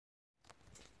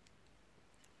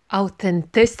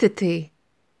Authenticity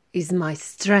is my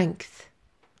strength.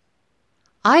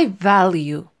 I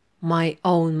value my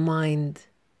own mind.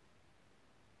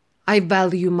 I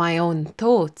value my own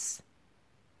thoughts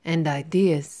and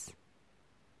ideas.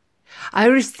 I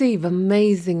receive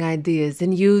amazing ideas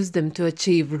and use them to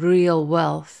achieve real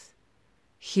wealth,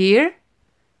 here,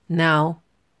 now,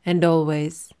 and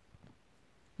always.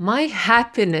 My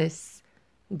happiness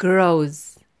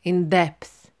grows in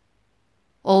depth.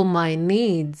 All my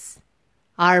needs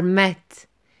are met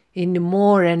in a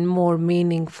more and more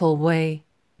meaningful way.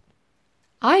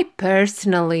 I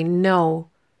personally know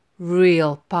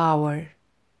real power.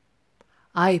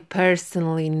 I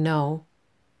personally know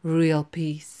real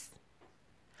peace.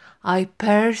 I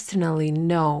personally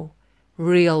know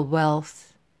real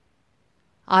wealth.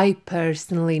 I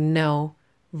personally know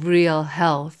real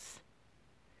health.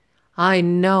 I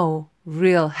know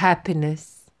real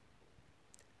happiness.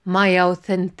 My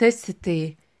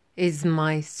authenticity is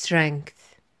my strength.